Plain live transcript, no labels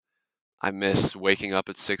I miss waking up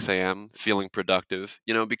at 6 a.m., feeling productive,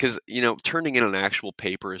 because, turning in an actual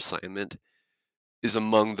paper assignment is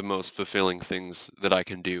among the most fulfilling things that I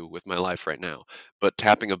can do with my life right now. But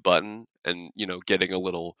tapping a button and, getting a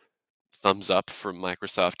little thumbs up from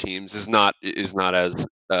Microsoft Teams is not as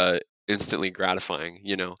instantly gratifying,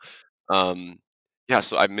 Um, yeah,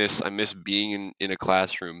 so I miss being in a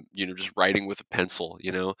classroom, just writing with a pencil,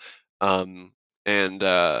 Um,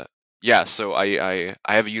 and yeah, so I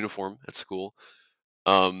have a uniform at school.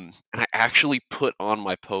 And I actually put on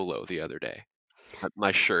my polo the other day,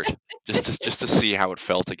 my shirt, just to see how it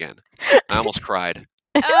felt again. I almost cried.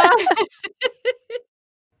 Uh,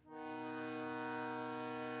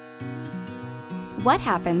 What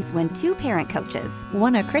happens when two parent coaches,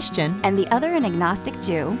 one a Christian, and the other an agnostic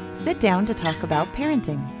Jew, sit down to talk about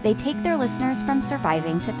parenting? they take their listeners from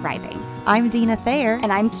surviving to thriving. I'm Dina Thayer,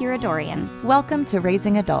 And I'm Kira Dorian, welcome to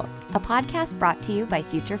Raising Adults. a podcast brought to you by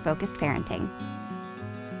Future Focused Parenting.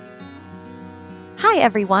 Hi,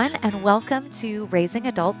 everyone, and welcome to Raising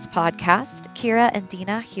Adults podcast. Kira and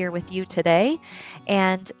Dina here with you today,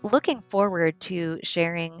 and looking forward to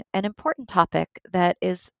sharing an important topic that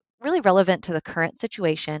is really relevant to the current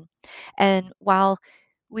situation. And while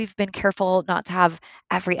we've been careful not to have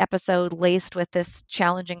every episode laced with this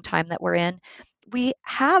challenging time that we're in, we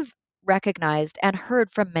have recognized and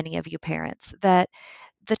heard from many of you parents that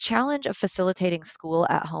the challenge of facilitating school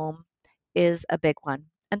at home is a big one.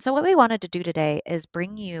 And so, what we wanted to do today is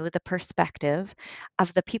bring you the perspective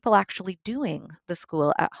of the people actually doing the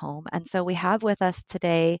school at home. And so, we have with us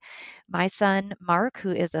today my son, Mark,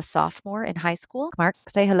 who is a sophomore in high school. Mark,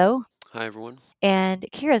 say hello. Hi, everyone. And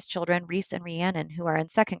Kira's children, Reese and Rhiannon, who are in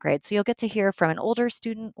second grade. So you'll get to hear from an older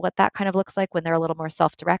student what that kind of looks like when they're a little more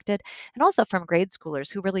self-directed, and also from grade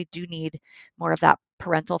schoolers who really do need more of that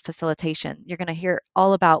parental facilitation. You're going to hear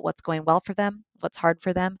all about what's going well for them, what's hard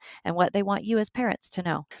for them, and what they want you as parents to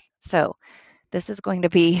know. So this is going to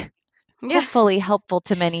be hopefully helpful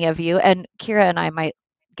to many of you. And Kira and I might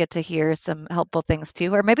get to hear some helpful things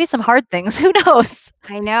too, or maybe some hard things. Who knows?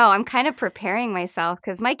 I know. I'm kind of preparing myself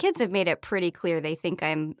because my kids have made it pretty clear they think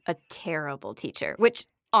I'm a terrible teacher, which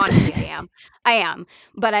honestly I am. I am.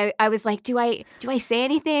 But I was like, do I say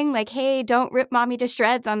anything like, hey, don't rip mommy to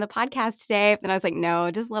shreds on the podcast today? And I was like, no,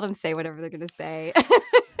 just let them say whatever they're going to say.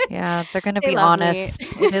 Yeah, they're going to They be love me. honest.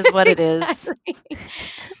 It is what it is. Exactly.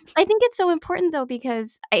 I think it's so important though,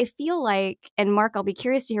 because I feel like, and Mark, I'll be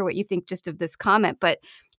curious to hear what you think just of this comment, but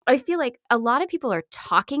I feel like a lot of people are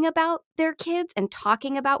talking about their kids and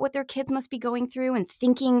talking about what their kids must be going through and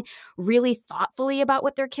thinking really thoughtfully about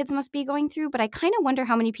what their kids must be going through. But I kind of wonder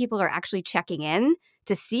how many people are actually checking in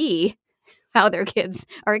to see how their kids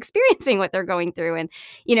are experiencing what they're going through. And,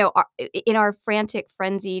 in our frantic,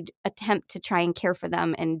 frenzied attempt to try and care for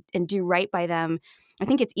them and do right by them, I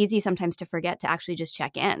think it's easy sometimes to forget to actually just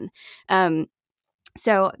check in.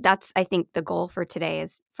 So that's, I think, the goal for today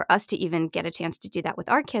is for us to even get a chance to do that with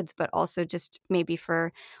our kids, but also just maybe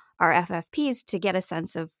for our FFPs to get a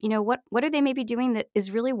sense of, what are they maybe doing that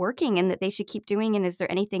is really working and that they should keep doing? And is there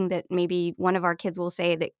anything that maybe one of our kids will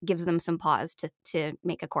say that gives them some pause to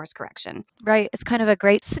make a course correction? Right. It's kind of a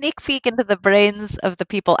great sneak peek into the brains of the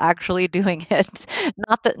people actually doing it,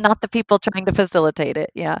 not the people trying to facilitate it.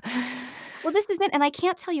 Yeah. Well, this is it. And I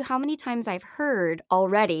can't tell you how many times I've heard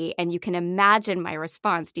already, and you can imagine my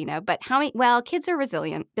response, Dina, but kids are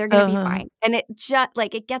resilient. They're going to be fine. And it just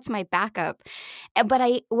it gets my back up.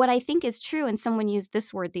 But what I think is true, and someone used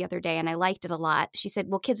this word the other day and I liked it a lot. She said,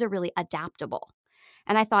 well, kids are really adaptable.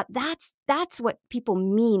 And I thought that's what people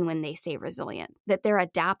mean when they say resilient, that they're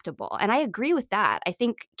adaptable. And I agree with that. I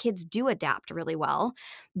think kids do adapt really well,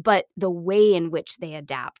 but the way in which they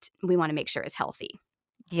adapt, we want to make sure is healthy.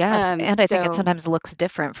 Yes. And I think it sometimes looks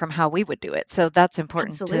different from how we would do it. So that's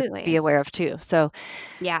important to be aware of too. So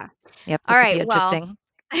yeah. Yep. All right. Interesting.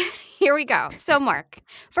 Well, here we go. So Mark,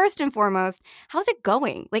 first and foremost, how's it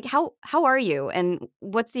going? Like, how are you? And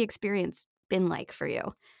what's the experience been like for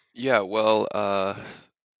you? Yeah, well,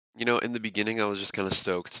 in the beginning, I was just kind of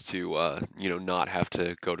stoked to, not have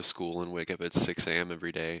to go to school and wake up at 6 a.m.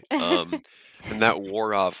 every day. And that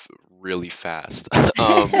wore off really fast.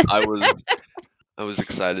 I was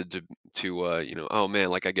excited to oh man,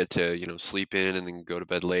 like I get to, sleep in and then go to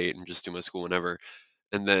bed late and just do my school whenever.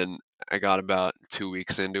 And then I got about 2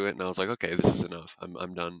 weeks into it and I was like, okay, this is enough.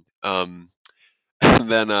 I'm done. And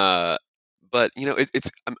then but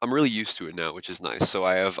I'm really used to it now, which is nice. So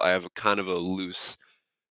I have a kind of a loose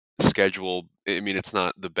schedule. I mean, it's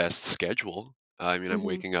not the best schedule. I mean, I'm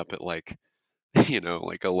waking up at like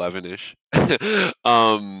 11ish.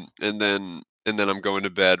 And then I'm going to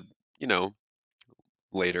bed,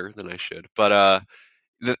 later than I should. But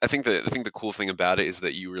I think the cool thing about it is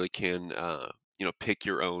that you really can pick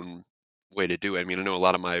your own way to do it. I mean, I know a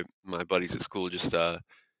lot of my buddies at school just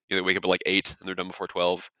they wake up at like 8 and they're done before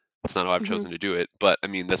 12. That's not how I've Mhm. chosen to do it, but I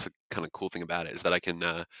mean that's the kind of cool thing about it is that I can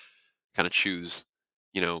kind of choose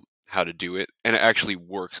how to do it, and it actually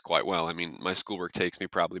works quite well. I mean, my schoolwork takes me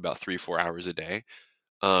probably about 3-4 hours a day.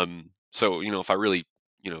 So if I really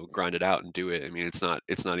grind it out and do it, I mean it's not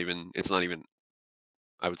even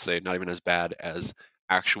I would say not even as bad as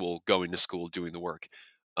actual going to school doing the work.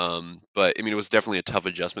 But I mean, it was definitely a tough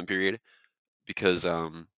adjustment period because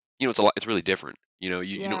it's really different.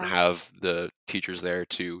 You don't Yeah. have the teachers there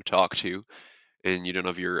to talk to, and you don't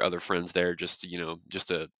have your other friends there just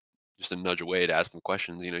to nudge away to ask them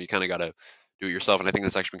questions. You kind of got to do it yourself, and I think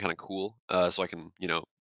that's actually kind of cool. So I can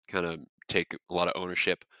kind of take a lot of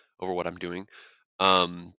ownership over what I'm doing.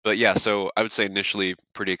 But yeah, so I would say initially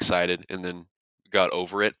pretty excited, and then got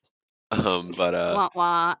over it. But Wah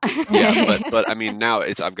wah. yeah, but I mean now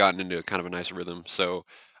I've gotten into kind of a nice rhythm, so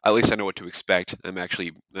at least I know what to expect. I'm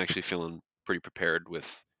actually feeling pretty prepared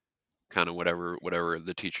with kind of whatever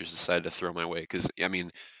the teachers decide to throw my way. Because I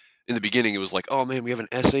mean, in the beginning it was like, oh man, we have an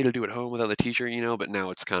essay to do at home without the teacher, but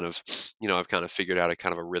now it's kind of, I've kind of figured out a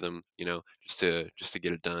kind of a rhythm, just to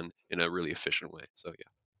get it done in a really efficient way. So yeah.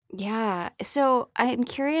 Yeah. So I'm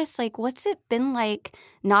curious, like, what's it been like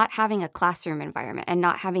not having a classroom environment and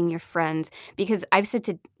not having your friends? Because I've said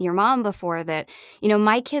to your mom before that,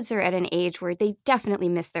 my kids are at an age where they definitely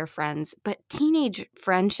miss their friends, but teenage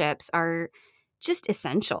friendships are just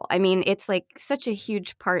essential. I mean, it's like such a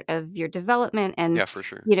huge part of your development and Yeah, for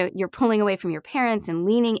sure. you're pulling away from your parents and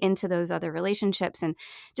leaning into those other relationships and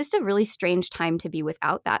just a really strange time to be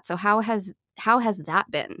without that. So how has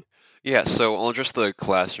that been? Yeah, so I'll address the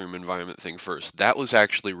classroom environment thing first. That was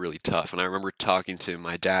actually really tough, and I remember talking to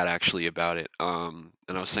my dad actually about it. And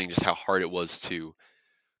I was saying just how hard it was to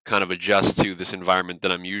kind of adjust to this environment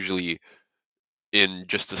that I'm usually in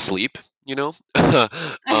just to sleep, you know?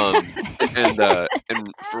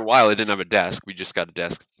 And for a while I didn't have a desk. We just got a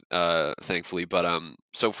desk, thankfully. But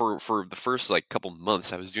so for the first like couple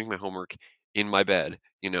months, I was doing my homework in my bed,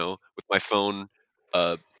 with my phone,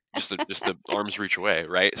 uh, just a arm's reach away,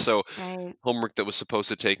 right? So Right. homework that was supposed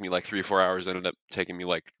to take me like 3 or 4 hours ended up taking me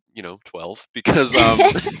like 12 because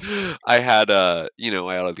I had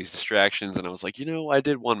all these distractions, and I was like, I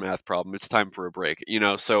did one math problem, it's time for a break,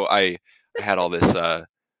 so I had all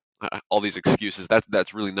these excuses.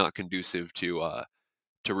 That's really not conducive to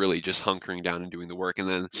really just hunkering down and doing the work. And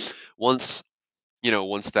then once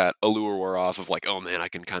once that allure wore off of like, oh man, I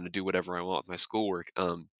can kind of do whatever I want with my schoolwork,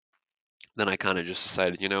 then I kind of just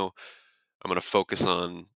decided, I'm going to focus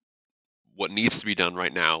on what needs to be done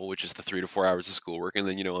right now, which is the 3 to 4 hours of schoolwork, and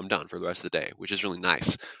then I'm done for the rest of the day, which is really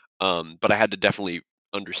nice. But I had to definitely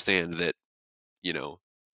understand that you know,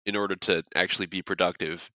 in order to actually be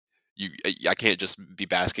productive, I can't just be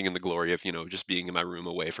basking in the glory of just being in my room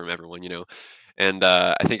away from everyone. And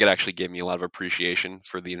I think it actually gave me a lot of appreciation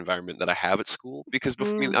for the environment that I have at school because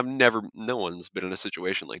before, Mm. no one's been in a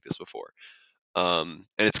situation like this before, and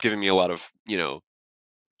it's given me a lot of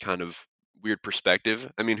kind of weird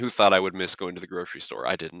perspective. I mean, who thought I would miss going to the grocery store?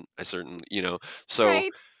 I didn't. I certainly, so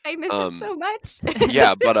Right. I miss it um, so much.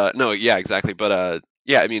 yeah, but no, yeah, exactly. But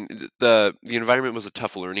yeah, I mean, the environment was a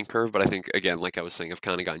tough learning curve, but I think again, like I was saying, I've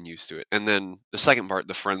kind of gotten used to it. And then the second part,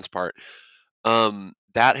 the friends part,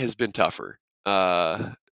 that has been tougher.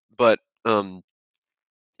 But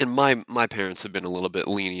and my parents have been a little bit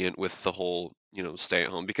lenient with the whole stay at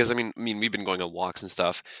home because I mean we've been going on walks and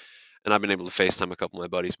stuff, and I've been able to FaceTime a couple of my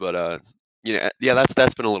buddies, but yeah,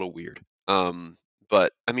 that's been a little weird.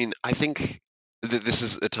 But I mean, I think this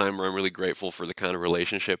is a time where I'm really grateful for the kind of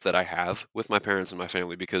relationship that I have with my parents and my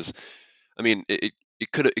family because I mean, it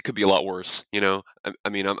could be a lot worse, you know. I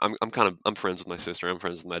mean, I'm friends with my sister. I'm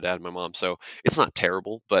friends with my dad and my mom, so it's not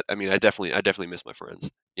terrible. But I mean, I definitely miss my friends.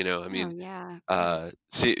 I Oh, mean, yeah, of course.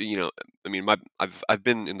 see, I mean, I've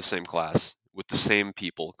been in the same class with the same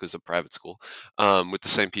people because of private school, with the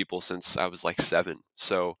same people since I was like 7.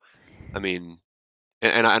 So I mean,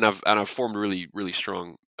 and I've formed really really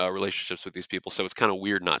strong relationships with these people. So it's kind of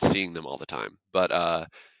weird not seeing them all the time. But I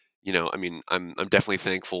mean, I'm definitely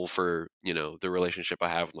thankful for, the relationship I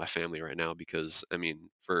have with my family right now because I mean,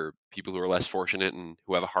 for people who are less fortunate and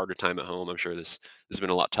who have a harder time at home, I'm sure this has been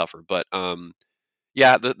a lot tougher. But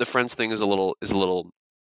yeah, the friends thing is a little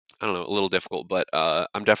I don't know, a little difficult, but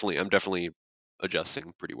I'm definitely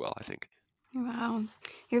adjusting pretty well, I think. Wow.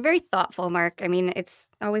 You're very thoughtful, Mark. I mean, it's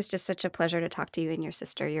always just such a pleasure to talk to you and your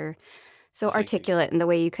sister. You're so Well, thank you. articulate, and the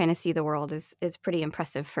way you kind of see the world is pretty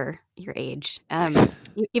impressive for your age, Thanks.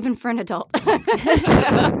 even for an adult.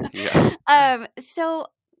 So, Yeah. so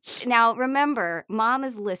Now remember, mom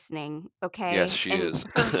is listening, okay? Yes, she And is.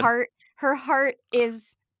 her heart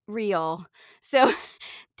is real. So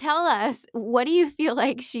tell us, what do you feel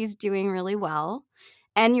like she's doing really well?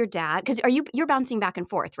 And your dad, because you're bouncing back and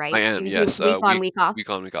forth, I right? am, You're doing yes. week on, week off. Week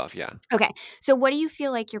on, week off, yeah. Okay. So what do you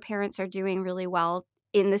feel like your parents are doing really well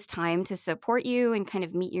in this time to support you and kind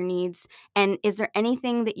of meet your needs? And is there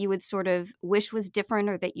anything that you would sort of wish was different,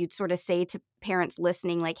 or that you'd sort of say to parents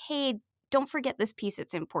listening, like, hey, don't forget this piece,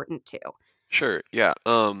 it's important too? Sure, yeah.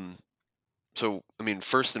 So I mean,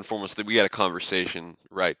 first and foremost, that we had a conversation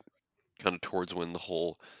right kind of towards when the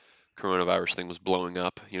whole coronavirus thing was blowing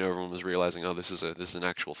up. Everyone was realizing, oh, this is an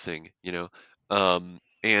actual thing.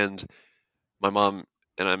 And my mom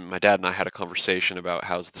and my dad and I had a conversation about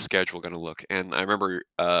how's the schedule going to look. And I remember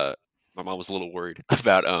my mom was a little worried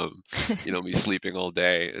about me sleeping all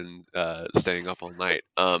day and staying up all night.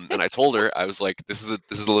 And I told her, I was like, this is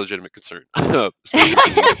a legitimate concern, especially for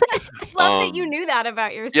me. Love that you knew that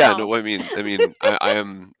about yourself. Yeah, no, I mean, I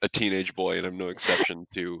am a teenage boy, and I'm no exception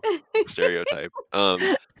to the stereotype.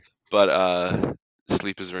 But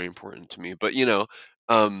sleep is very important to me. But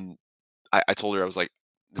I told her, I was like,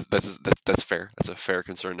 that's fair. That's a fair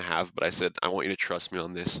concern to have. But I said, I want you to trust me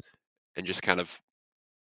on this, and just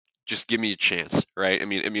give me a chance, right? I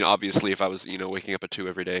mean, obviously, if I was waking up at 2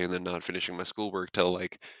 every day and then not finishing my schoolwork till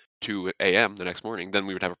like 2 a.m. the next morning, then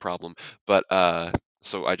we would have a problem. But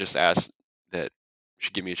so I just asked that she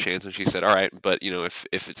give me a chance, and she said, all right, but if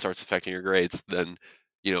it starts affecting your grades, then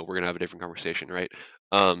we're gonna have a different conversation, right?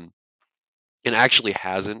 Um, and actually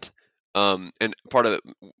hasn't. And part of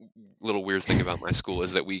the little weird thing about my school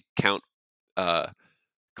is that we count uh,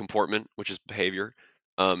 comportment, which is behavior,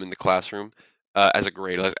 in the classroom as a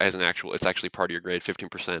grade, as an actual. It's actually part of your grade,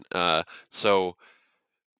 15%. So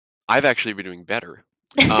I've actually been doing better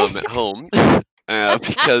at home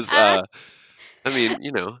because I mean,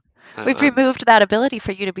 We've I'm, removed that ability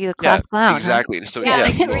for you to be the yeah, class clown, huh? exactly. So Yeah, yeah,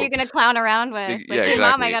 like, who are well, you going to clown around with? Like, yeah, hey,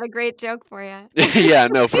 mom, I exactly. got a great joke for you. Yeah,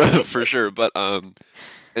 no, for sure. But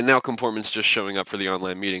and now comportment's just showing up for the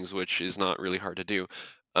online meetings, which is not really hard to do.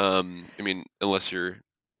 I mean, unless you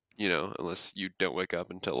don't wake up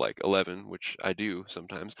until like 11, which I do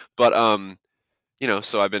sometimes. But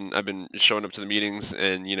so I've been showing up to the meetings,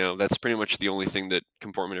 and that's pretty much the only thing that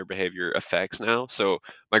comportment or behavior affects now. So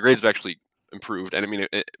my grades have actually improved, and I mean,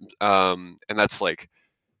 and that's like,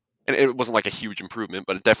 and it wasn't like a huge improvement,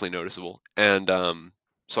 but it's definitely noticeable. And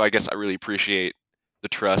so I guess I really appreciate the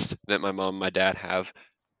trust that my mom and my dad have,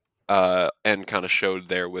 and kind of showed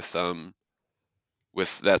there with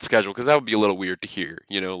that schedule, because that would be a little weird to hear,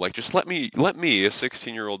 like, just let me a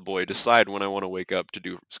 16-year-old boy decide when I want to wake up to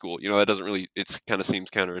do school. That doesn't really, it's kind of seems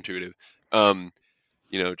counterintuitive. um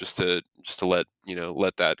just to let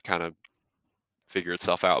that kind of figure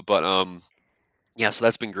itself out. But yeah, so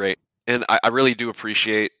that's been great. And I really do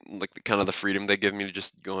appreciate like the kind of the freedom they give me to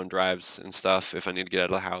just go on drives and stuff if I need to get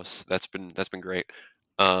out of the house. That's been great.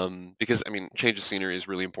 Because I mean, change of scenery is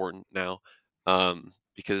really important now.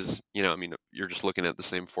 Because I mean, you're just looking at the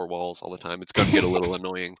same four walls all the time. It's going to get a little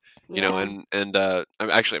annoying, Yeah. and I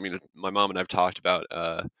mean, my mom and I've talked about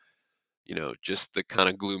just the kind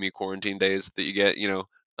of gloomy quarantine days that you get. You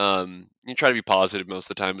try to be positive most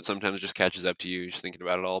of the time, but sometimes it just catches up to you just thinking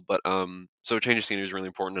about it all. But so change of scenery is really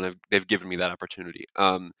important, and they've given me that opportunity.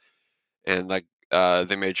 And like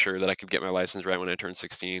they made sure that I could get my license right when I turned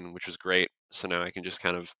 16, which was great. So now I can just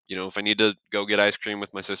kind of, if I need to go get ice cream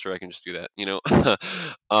with my sister, I can just do that.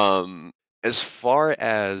 um, as far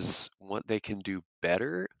as what they can do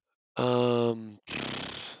better, um,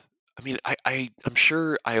 I mean, I'm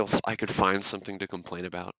sure I could find something to complain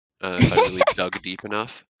about if I really dug deep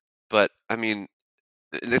enough. But I mean,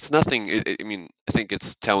 it's nothing. I mean, I think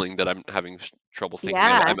it's telling that I'm having trouble thinking.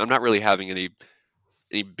 Yeah. I'm not really having any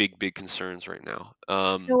big concerns right now.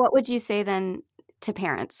 So what would you say then to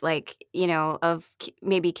parents, like, of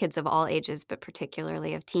maybe kids of all ages, but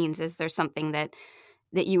particularly of teens? Is there something that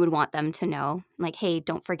you would want them to know? Like, hey,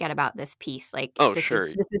 don't forget about this piece. Like, Oh, this is sure.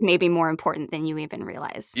 maybe more important than you even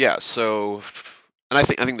realize. Yeah. So, and I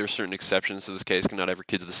think there's certain exceptions to this case, 'cause not every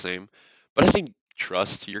kid's the same. But I think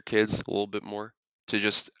trust your kids a little bit more. To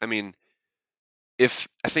just, I mean, if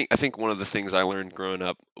I think one of the things I learned growing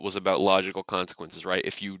up was about logical consequences,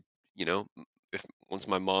 right? You know, if once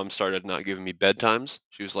my mom started not giving me bedtimes,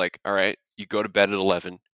 she was like, "All right, you go to bed at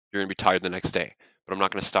 11. You're gonna be tired the next day, but I'm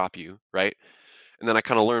not gonna stop you, right?" And then I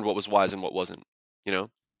kind of learned what was wise and what wasn't, you know.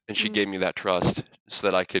 And she Mm. gave me that trust so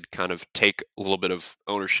that I could kind of take a little bit of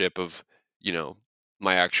ownership of, you know,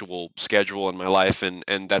 my actual schedule and my life, and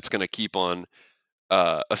that's gonna keep on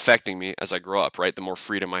affecting me as I grow up, right? The more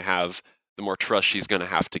freedom I have, the more trust she's going to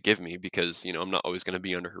have to give me, because I'm not always going to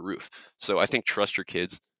be under her roof. So I think trust your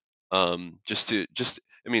kids, I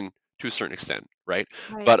mean, to a certain extent, right?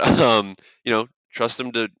 Right. But trust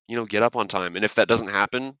them to get up on time, and if that doesn't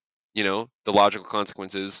happen, the logical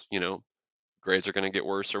consequence is grades are going to get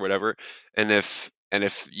worse or whatever. And if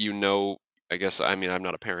I guess, I mean, I'm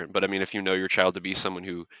not a parent, but I mean, if you know your child to be someone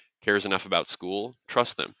who cares enough about school,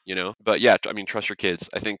 trust them. But yeah, I mean, trust your kids.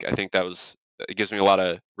 I think it gives me a lot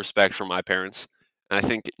of respect from my parents, and I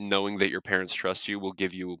think knowing that your parents trust you will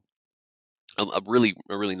give you a really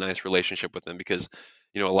nice relationship with them, because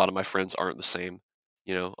a lot of my friends aren't the same.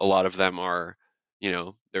 A lot of them are,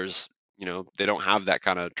 there's they don't have that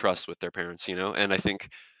kind of trust with their parents. And I think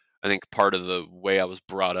part of the way I was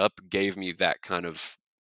brought up gave me that kind of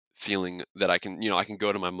feeling that I can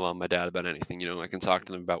go to my mom, my dad about anything. I can talk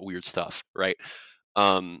to them about weird stuff, right?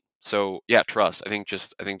 So yeah, trust. I think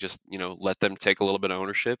just let them take a little bit of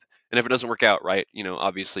ownership, and if it doesn't work out right,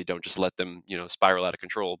 obviously don't just let them spiral out of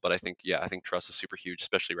control. But I think trust is super huge,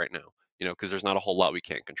 especially right now, because there's not a whole lot we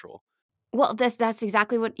can't control. Well, that's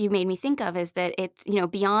exactly what you made me think of, is that it's,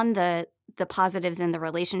 beyond the positives in the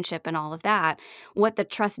relationship and all of that, what the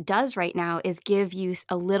trust does right now is give you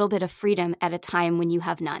a little bit of freedom at a time when you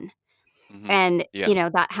have none. Hmm. And Yeah.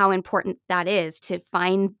 that how important that is to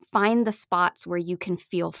find the spots where you can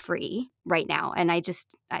feel free right now. And I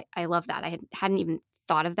love that. Hadn't even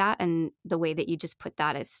thought of that, and the way that you just put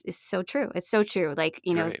that is so true. It's so true. Like,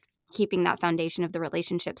 Right. keeping that foundation of the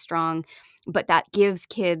relationship strong, but that gives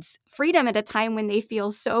kids freedom at a time when they feel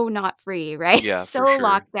so not free, right? Yeah, So for sure.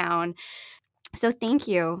 locked down. So thank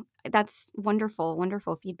you. That's wonderful,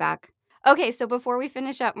 wonderful feedback. Okay, so before we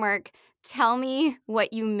finish up, Mark, tell me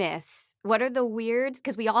what you miss. What are the weird,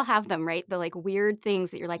 because we all have them, right? The like weird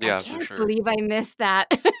things that you're like, I Yeah, for can't sure. believe I missed that.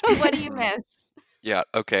 What do you Hmm. miss? Yeah.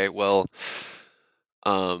 Okay. Well,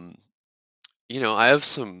 um, I have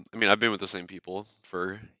some. I mean, I've been with the same people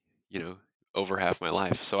for, you know, over half my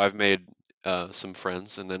life. So I've made some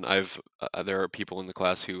friends, and then there are people in the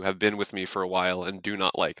class who have been with me for a while and do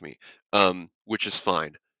not like me, which is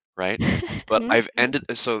fine, right? But Mhm, I've mhm.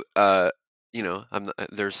 ended so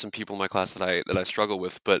there's some people in my class that I struggle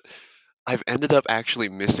with, but I've ended up actually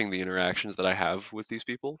missing the interactions that I have with these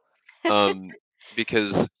people, um,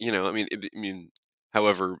 because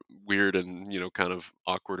however weird and kind of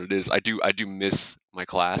awkward it is, I do miss my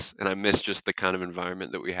class, and I miss just the kind of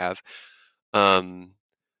environment that we have. Um,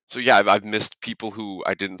 so yeah, I've missed people who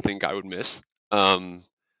I didn't think I would miss. Um,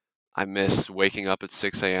 I miss waking up at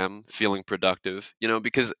 6 a.m. feeling productive,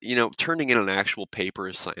 because turning in an actual paper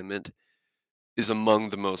assignment is among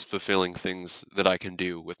the most fulfilling things that I can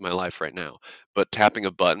do with my life right now. But tapping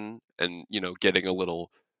a button and getting a little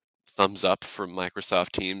thumbs up from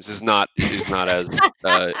Microsoft Teams is not as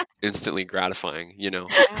instantly gratifying. Yeah,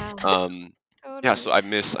 Um, yeah, so totally.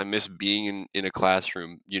 I miss being in a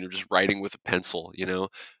classroom, just writing with a pencil.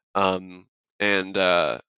 Um, and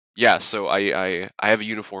yeah, so I have a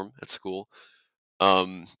uniform at school,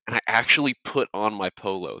 and I actually put on my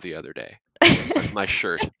polo the other day, my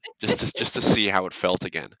shirt, just to see how it felt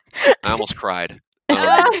again. I almost cried.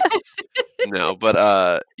 No,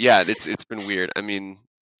 but yeah, it's been weird. I mean,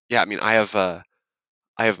 yeah, I mean, I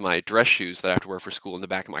have my dress shoes that I have to wear for school in the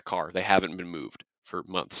back of my car. They haven't been moved for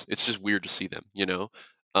months. It's just weird to see them. Yeah.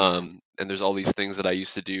 And there's all these things that I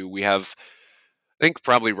used to do. I think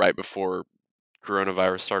probably right before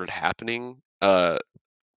coronavirus started happening,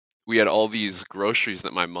 we had all these groceries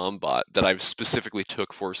that my mom bought that I specifically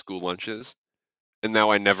took for school lunches, and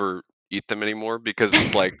now I never eat them anymore, because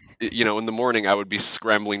it's like, in the morning I would be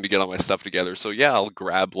scrambling to get all my stuff together. So yeah, I'll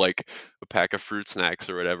grab like a pack of fruit snacks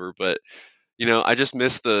or whatever. But I just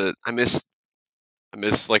miss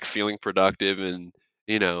like feeling productive, and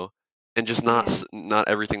you know and just Yeah. not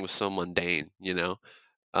everything was so mundane. Yeah,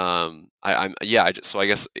 so I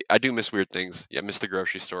guess I do miss weird things. Yeah, I miss the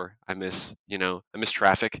grocery store. I miss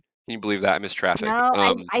traffic. Can you believe that? I miss traffic.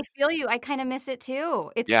 No, I feel you. I kinda miss it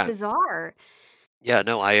too. It's Yeah. bizarre. Yeah,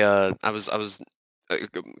 no, I was a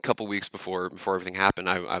couple weeks before everything happened.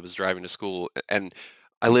 I was driving to school, and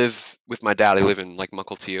I live with my dad. I live in like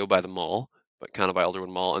Mukilteo by the mall, but kind of by Alderwood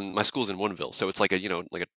Mall, and my school's in Woodville, so it's like a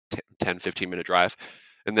 10-15 minute drive.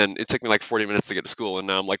 And then it took me like 40 minutes to get to school, and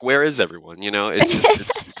now I'm like, where is everyone?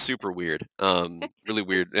 It's super weird, really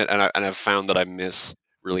weird, and I've found that I miss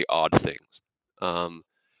really odd things.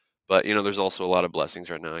 But there's also a lot of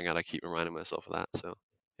blessings right now. I gotta keep reminding myself of that. So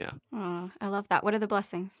yeah. Aw, I love that. What are the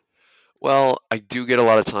blessings? Well, I do get a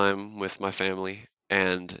lot of time with my family,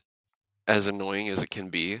 and as annoying as it can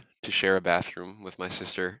be to share a bathroom with my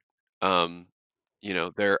sister,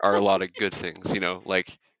 there are a lot of good things,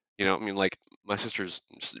 like, I mean, like my sister's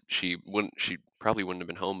she probably wouldn't have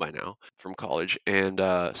been home by now from college, and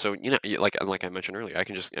so like I mentioned earlier, I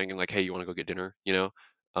can like, hey, you want to go get dinner,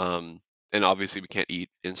 and obviously we can't eat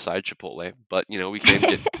inside Chipotle, but we can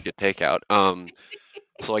get takeout.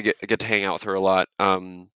 So I get to hang out with her a lot.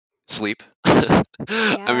 Sleep. I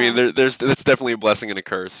mean, Yeah. that's definitely a blessing and a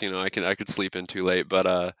curse. I could sleep in too late, but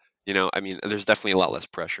I mean, there's definitely a lot less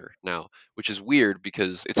pressure now, which is weird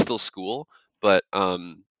because it's still school, but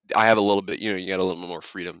I have a little bit. You got a little more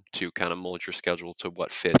freedom to kind of mold your schedule to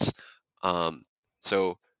what fits. Um,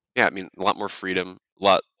 so yeah, I mean, a lot more freedom, a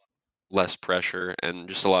lot less pressure, and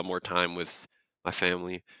just a lot more time with my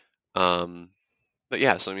family. Um, but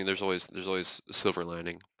yeah, so I mean, there's always a silver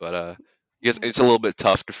lining, but I guess it's a little bit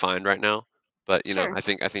tough to find right now. But Sure. I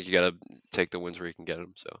think you gotta take the wins where you can get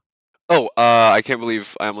them. So, oh, I can't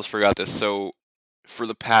believe I almost forgot this. So, for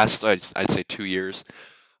the past, I'd say 2 years,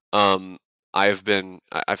 um, I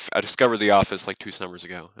discovered The Office like 2 summers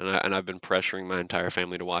ago, and I've been pressuring my entire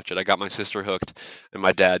family to watch it. I got my sister hooked, and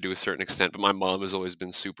my dad to a certain extent, but my mom has always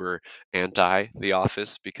been super anti The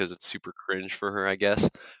Office because it's super cringe for her, I guess.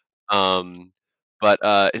 Um, but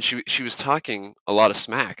and she was talking a lot of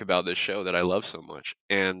smack about this show that I love so much,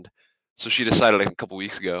 and so she decided like a couple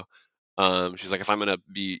weeks ago. She's like, if I'm gonna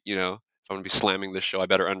be slamming this show, I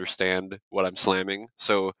better understand what I'm slamming.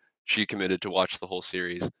 So she committed to watch the whole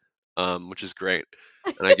series, which is great,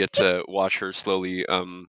 and I get to watch her slowly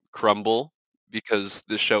crumble because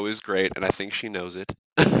the show is great, and I think she knows it.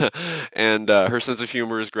 And her sense of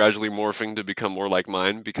humor is gradually morphing to become more like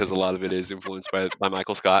mine because a lot of it is influenced by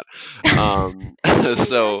Michael Scott. Um,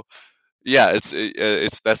 so yeah,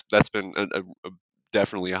 that's been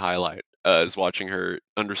definitely a highlight. Is watching her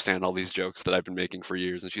understand all these jokes that I've been making for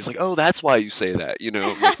years, and she's like, "Oh, that's why you say that."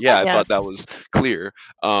 I'm like, "Yeah, I thought that Yes. was clear."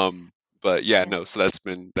 But yeah, no. Yes. So that's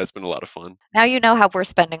been a lot of fun. Now you know how we're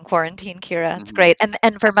spending quarantine, Kira. It's Hmm. great.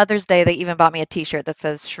 And for Mother's Day, they even bought me a T-shirt that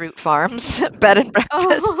says Schrute Farms Bed and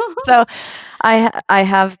Breakfast. Oh. So I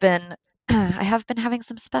have been I have been having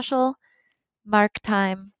some special mark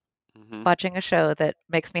time Hmm. watching a show that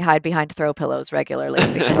makes me hide behind throw pillows regularly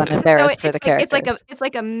because I'm So embarrassed for the characters. it's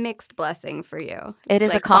like a mixed blessing for you. It It's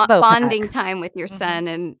is a like combo bonding pack. time with your Hmm. son,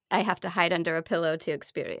 and I have to hide under a pillow to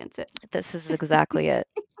experience it. This is exactly it.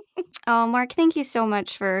 Oh, Mark, thank you so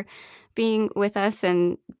much for being with us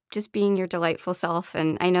and just being your delightful self.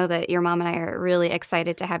 And I know that your mom and I are really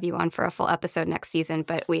excited to have you on for a full episode next season,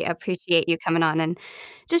 but we appreciate you coming on and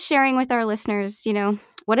just sharing with our listeners,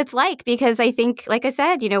 what it's like. Because I think, like I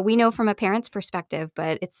said, we know from a parent's perspective,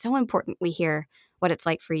 but it's so important we hear what it's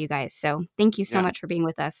like for you guys. So thank you so Yeah, much for being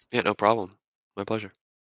with us. yeah, no problem. My pleasure.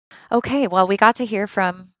 Okay, well, we got to hear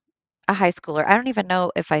from a high schooler. I don't even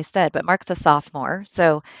know if I said, but Mark's a sophomore.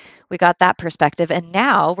 So we got that perspective. And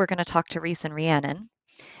now we're going to talk to Reese and Rhiannon.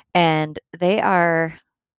 And are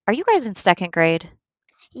you guys in second grade?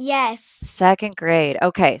 Yes. Second grade.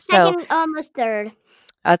 Okay, so Second, almost third.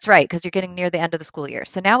 that's right, because you're getting near the end of the school year.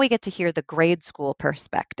 So now we get to hear the grade school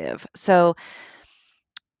perspective. So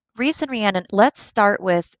Reese and Rhiannon, let's start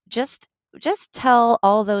with just tell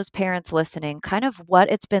all those parents listening kind of what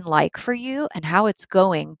it's been like for you and how it's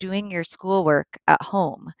going doing your schoolwork at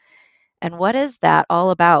home. And what is that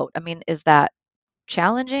all about? I mean, is that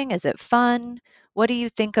challenging? Is it fun? What do you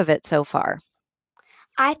think of it so far?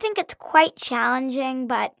 I think it's quite challenging,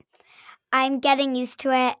 but I'm getting used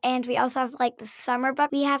to it. And we also have like the summer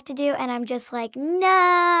book we have to do, and I'm just like,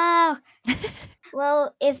 no.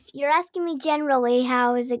 Well, if you're asking me generally,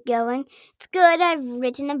 how is it going? It's good. I've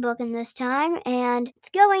written a book in this time, and it's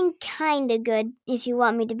going kind of good, if you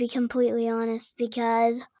want me to be completely honest,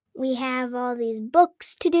 because we have all these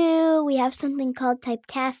books to do. We have something called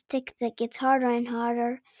Typetastic that gets harder and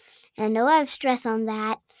harder, and a lot of stress on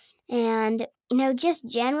that. And, just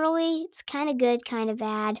generally, it's kind of good, kind of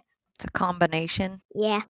bad. It's a combination.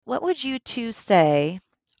 Yeah. What would you two say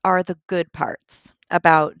are the good parts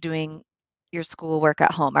about doing your schoolwork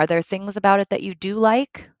at home? Are there things about it that you do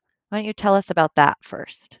like? Why don't you tell us about that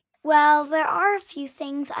first? Well, there are a few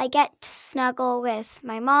things. I get to snuggle with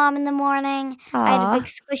my mom in the morning. I had a big Aw,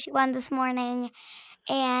 squishy one this morning,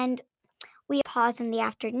 and we pause in the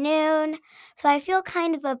afternoon, so I feel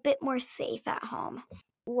kind of a bit more safe at home.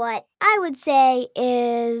 What I would say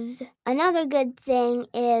is another good thing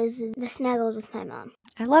is the snuggles with my mom.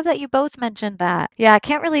 I love that you both mentioned that. Yeah, I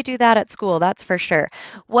can't really do that at school, that's for sure.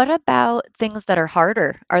 What about things that are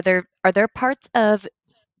harder? Are there parts of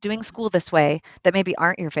doing school this way that maybe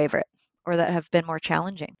aren't your favorite or that have been more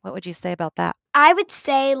challenging? What would you say about that? I would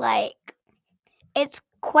say it's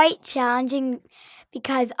quite challenging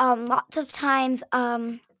because lots of times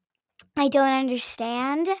I don't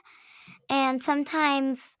understand, and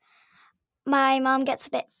sometimes my mom gets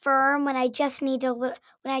a bit firm when I just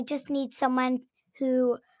need someone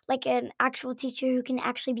who, like an actual teacher who can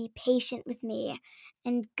actually be patient with me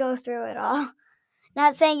and go through it all.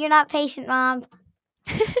 Not saying you're not patient, Mom.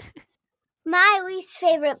 My least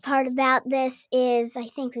favorite part about this is, I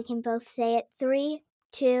think we can both say it. 3,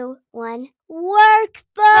 2, 1.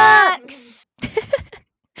 Workbooks!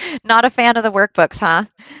 Not a fan of the workbooks, huh?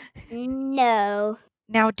 No.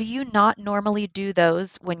 Now, do you not normally do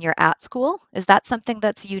those when you're at school? Is that something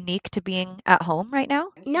that's unique to being at home right now?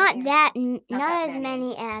 Not as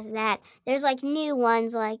many as that. There's like new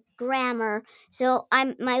ones like grammar. So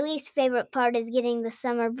my least favorite part is getting the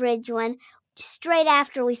summer bridge one straight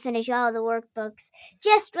after we finish all the workbooks.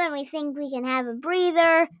 Just when we think we can have a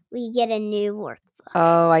breather, we get a new workbook.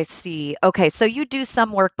 Oh, I see. Okay, so you do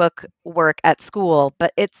some workbook work at school,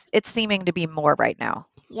 but it's seeming to be more right now.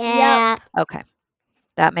 Yeah. Yep. Okay,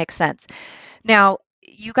 that makes sense. Now,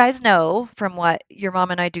 you guys know from what your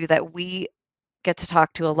mom and I do that we get to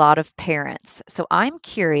talk to a lot of parents. So I'm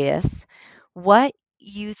curious what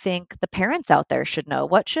you think the parents out there should know.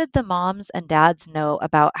 What should the moms and dads know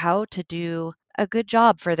about how to do a good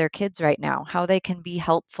job for their kids right now? How they can be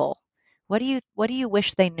helpful? What do you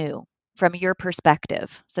wish they knew from your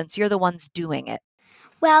perspective, since you're the ones doing it?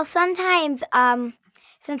 Well, sometimes,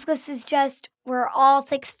 since this is we're all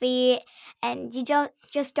 6 feet and you don't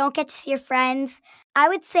get to see your friends, I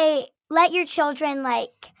would say let your children,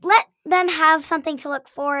 let them have something to look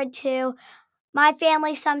forward to. My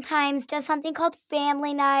family sometimes does something called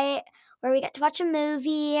family night where we get to watch a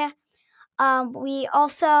movie. We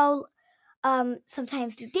also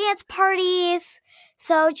sometimes do dance parties.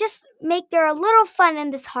 So just make there a little fun in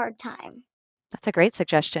this hard time. That's a great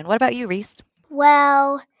suggestion. What about you, Reese?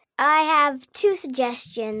 Well, I have 2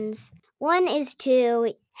 suggestions. One is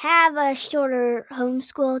to have a shorter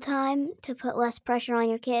homeschool time to put less pressure on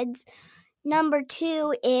your kids. Number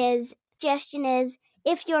 2 suggestion is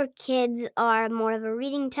if your kids are more of a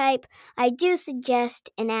reading type, I do suggest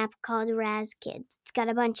an app called Raz Kids. It's got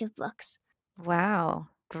a bunch of books. Wow,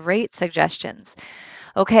 great suggestions.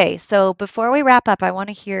 Okay, so before we wrap up, I want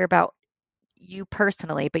to hear about you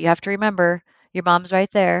personally, but you have to remember your mom's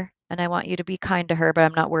right there, and I want you to be kind to her, but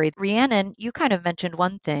I'm not worried. Rhiannon, you kind of mentioned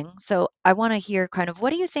one thing, so I want to hear kind of what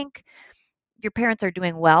do you think your parents are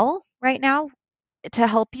doing well right now to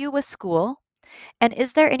help you with school? And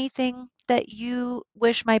is there anything that you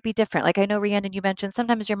wish might be different? Like I know, Rhiannon, you mentioned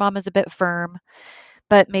sometimes your mom is a bit firm,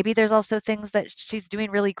 but maybe there's also things that she's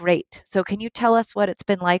doing really great. So can you tell us what it's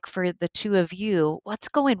been like for the two of you? What's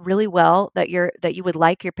going really well that you would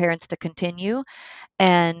like your parents to continue?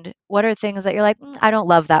 And what are things that you're like, I don't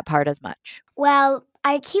love that part as much? Well,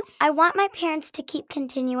 I want my parents to keep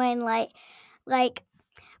continuing like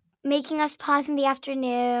making us pause in the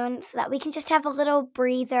afternoon so that we can just have a little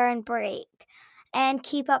breather and break and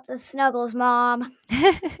keep up the snuggles, Mom.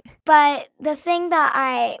 But the thing that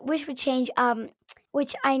I wish would change,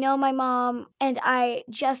 which I know my mom and I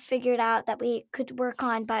just figured out that we could work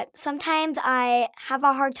on, but sometimes I have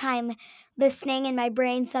a hard time listening and my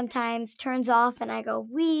brain sometimes turns off and I go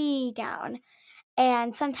wee down.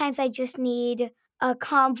 And sometimes I just need a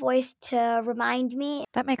calm voice to remind me.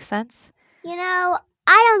 That makes sense. I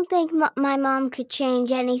don't think my mom could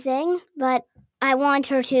change anything, but I want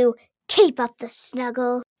her to keep up the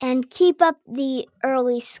snuggle and keep up the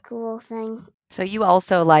early school thing. So you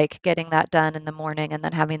also like getting that done in the morning and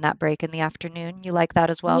then having that break in the afternoon. You like that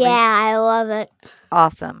as well? Yeah, Reese? I love it.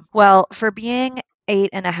 Awesome. Well, for being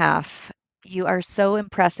 8.5, you are so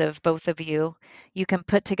impressive, both of you. You can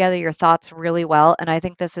put together your thoughts really well. And I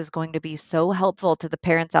think this is going to be so helpful to the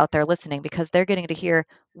parents out there listening because they're getting to hear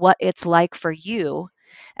what it's like for you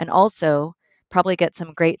and also probably get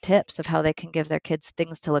some great tips of how they can give their kids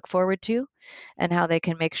things to look forward to and how they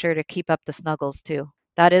can make sure to keep up the snuggles too.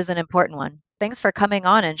 That is an important one. Thanks for coming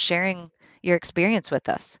on and sharing your experience with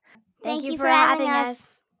us. Thank you for having us.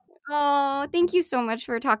 Oh, thank you so much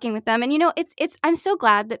for talking with them. And I'm so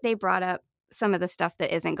glad that they brought up some of the stuff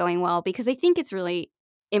that isn't going well because I think it's really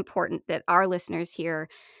important that our listeners hear,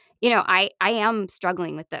 I am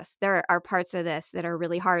struggling with this. There are parts of this that are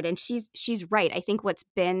really hard. And she's right. I think what's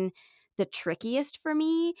been the trickiest for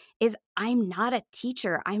me is I'm not a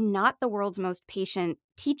teacher. I'm not the world's most patient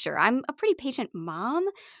teacher. I'm a pretty patient mom.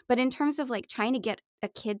 But in terms of trying to get a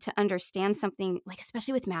kid to understand something,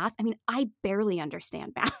 especially with math, I mean, I barely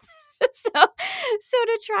understand math. So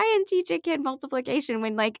to try and teach a kid multiplication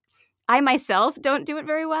when I myself don't do it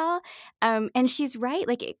very well. And she's right.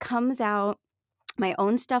 It comes out my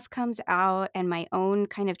own stuff comes out and my own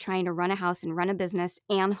kind of trying to run a house and run a business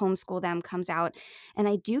and homeschool them comes out. And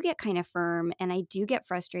I do get kind of firm and I do get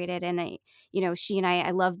frustrated. And she and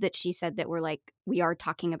I love that she said that we are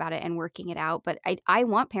talking about it and working it out. But I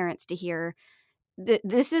want parents to hear that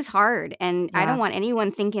this is hard. And I Yeah. don't want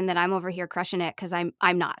anyone thinking that I'm over here crushing it, because I'm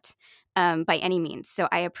not by any means. So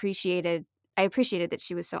I appreciated that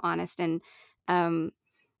she was so honest. And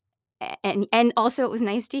also it was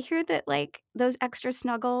nice to hear that those extra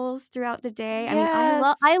snuggles throughout the day. I mean,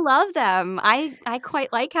 Yes. I love them. I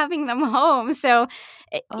quite like having them home. So,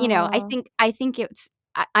 I Oh, think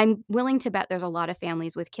I'm willing to bet there's a lot of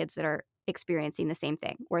families with kids that are experiencing the same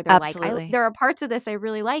thing, where they're like, absolutely. there are parts of this I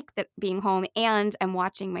really like, that being home, and I'm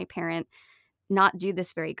watching my parent not do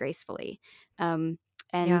this very gracefully. Um,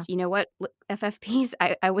 and Yeah. you know what, FFPs,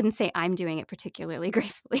 I wouldn't say I'm doing it particularly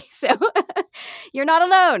gracefully. So you're not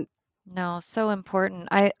alone. No, so important.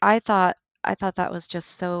 I thought that was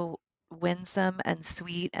just so winsome and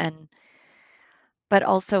sweet and but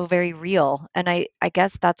also very real. And I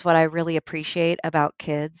guess that's what I really appreciate about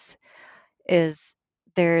kids is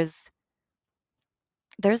there's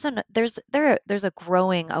there's a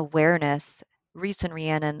growing awareness. Reese and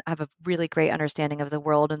Rhiannon have a really great understanding of the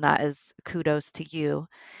world, and that is kudos to you.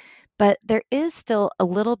 But there is still a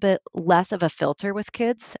little bit less of a filter with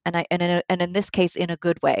kids, and in this case, in a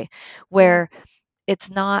good way, Yeah. where it's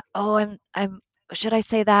not, oh, I'm should I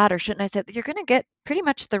say that or shouldn't I say that? You're going to get pretty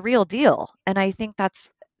much the real deal, and I think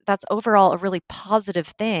that's overall a really positive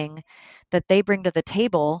thing that they bring to the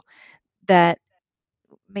table that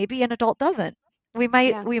maybe an adult doesn't. We might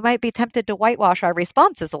Yeah. we might be tempted to whitewash our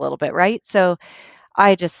responses a little bit, right? So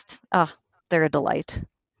I just, they're a delight.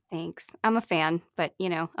 Thanks. I'm a fan, but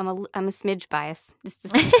I'm a smidge biased. Just a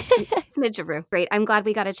smidge of Rue. Great. I'm glad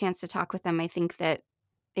we got a chance to talk with them. I think that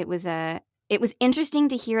it was interesting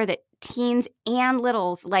to hear that teens and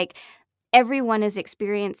littles, everyone is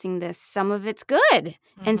experiencing this. Some of it's good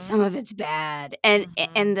and Mhm. some of it's bad. And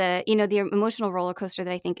Mhm. the emotional roller coaster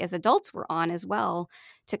that I think as adults we're on as well,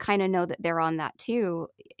 to kind of know that they're on that too,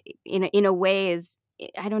 in a way is,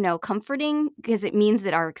 I don't know, comforting, because it means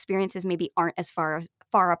that our experiences maybe aren't as far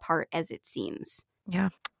apart as it seems. Yeah.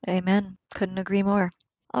 Amen. Couldn't agree more.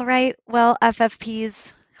 All right. Well,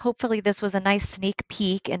 FFPs, hopefully this was a nice sneak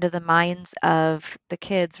peek into the minds of the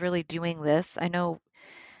kids really doing this. I know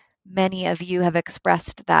many of you have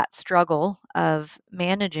expressed that struggle of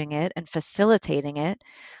managing it and facilitating it,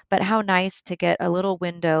 but how nice to get a little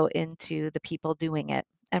window into the people doing it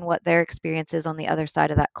and what their experience is on the other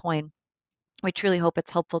side of that coin. We truly hope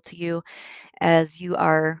it's helpful to you as you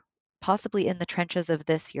are possibly in the trenches of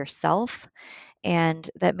this yourself, and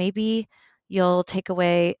that maybe you'll take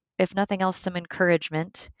away, if nothing else, some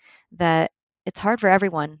encouragement that it's hard for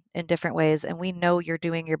everyone in different ways, and we know you're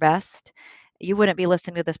doing your best. You wouldn't be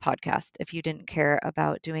listening to this podcast if you didn't care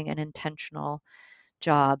about doing an intentional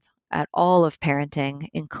job at all of parenting,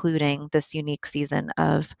 including this unique season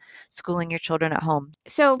of schooling your children at home.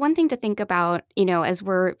 So one thing to think about, as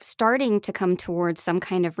we're starting to come towards some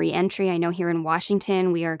kind of reentry, I know here in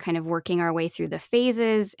Washington, we are kind of working our way through the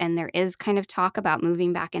phases, and there is kind of talk about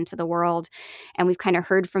moving back into the world. And we've kind of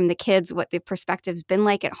heard from the kids what the perspective's been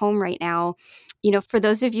like at home right now. For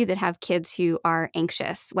those of you that have kids who are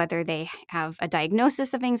anxious, whether they have a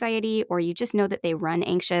diagnosis of anxiety or you just know that they run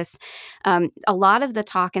anxious, a lot of the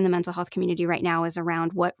talk in the mental health community right now is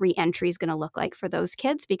around what reentry is going to look like for those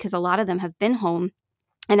kids, because a lot of them have been home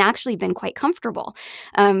and actually been quite comfortable,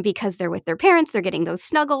 because they're with their parents, they're getting those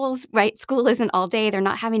snuggles, right? School isn't all day. They're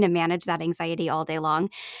not having to manage that anxiety all day long.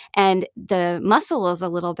 And the muscle is a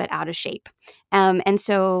little bit out of shape. And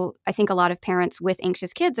so I think a lot of parents with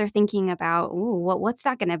anxious kids are thinking about, ooh, what's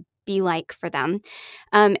that going to be like for them?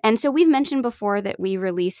 And so we've mentioned before that we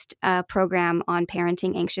released a program on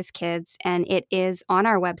parenting anxious kids, and it is on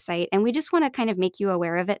our website. And we just want to kind of make you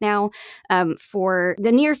aware of it now, for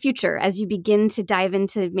the near future, as you begin to dive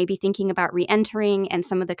into maybe thinking about re-entering and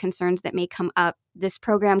some of the concerns that may come up. This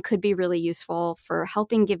program could be really useful for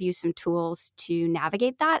helping give you some tools to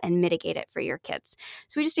navigate that and mitigate it for your kids.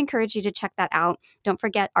 So we just encourage you to check that out. Don't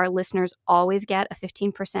forget, our listeners always get a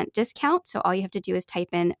 15% discount. So all you have to do is type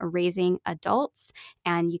in Raising Adults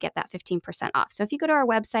and you get that 15% off. So if you go to our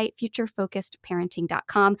website,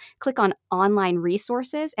 futurefocusedparenting.com, click on online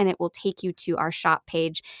resources, and it will take you to our shop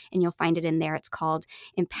page, and you'll find it in there. It's called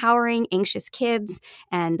Empowering Anxious Kids,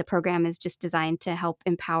 and the program is just designed to help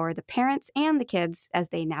empower the parents and the kids kids as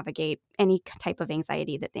they navigate any type of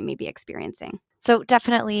anxiety that they may be experiencing. So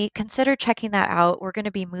definitely consider checking that out. We're going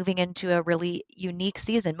to be moving into a really unique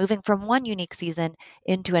season, moving from one unique season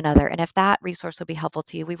into another. And if that resource will be helpful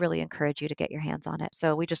to you, we really encourage you to get your hands on it.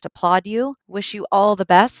 So we just applaud you, wish you all the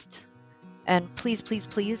best. And please, please,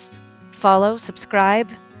 please follow, subscribe,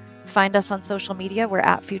 find us on social media. We're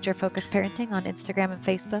at Future Focus Parenting on Instagram and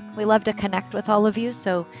Facebook. We love to connect with all of you,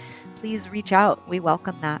 so please reach out. We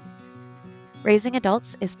welcome that. Raising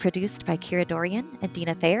Adults is produced by Kira Dorian and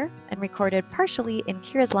Dina Thayer and recorded partially in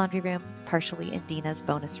Kira's laundry room, partially in Dina's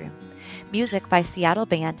bonus room. Music by Seattle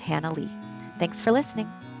band Hannah Lee. Thanks for listening.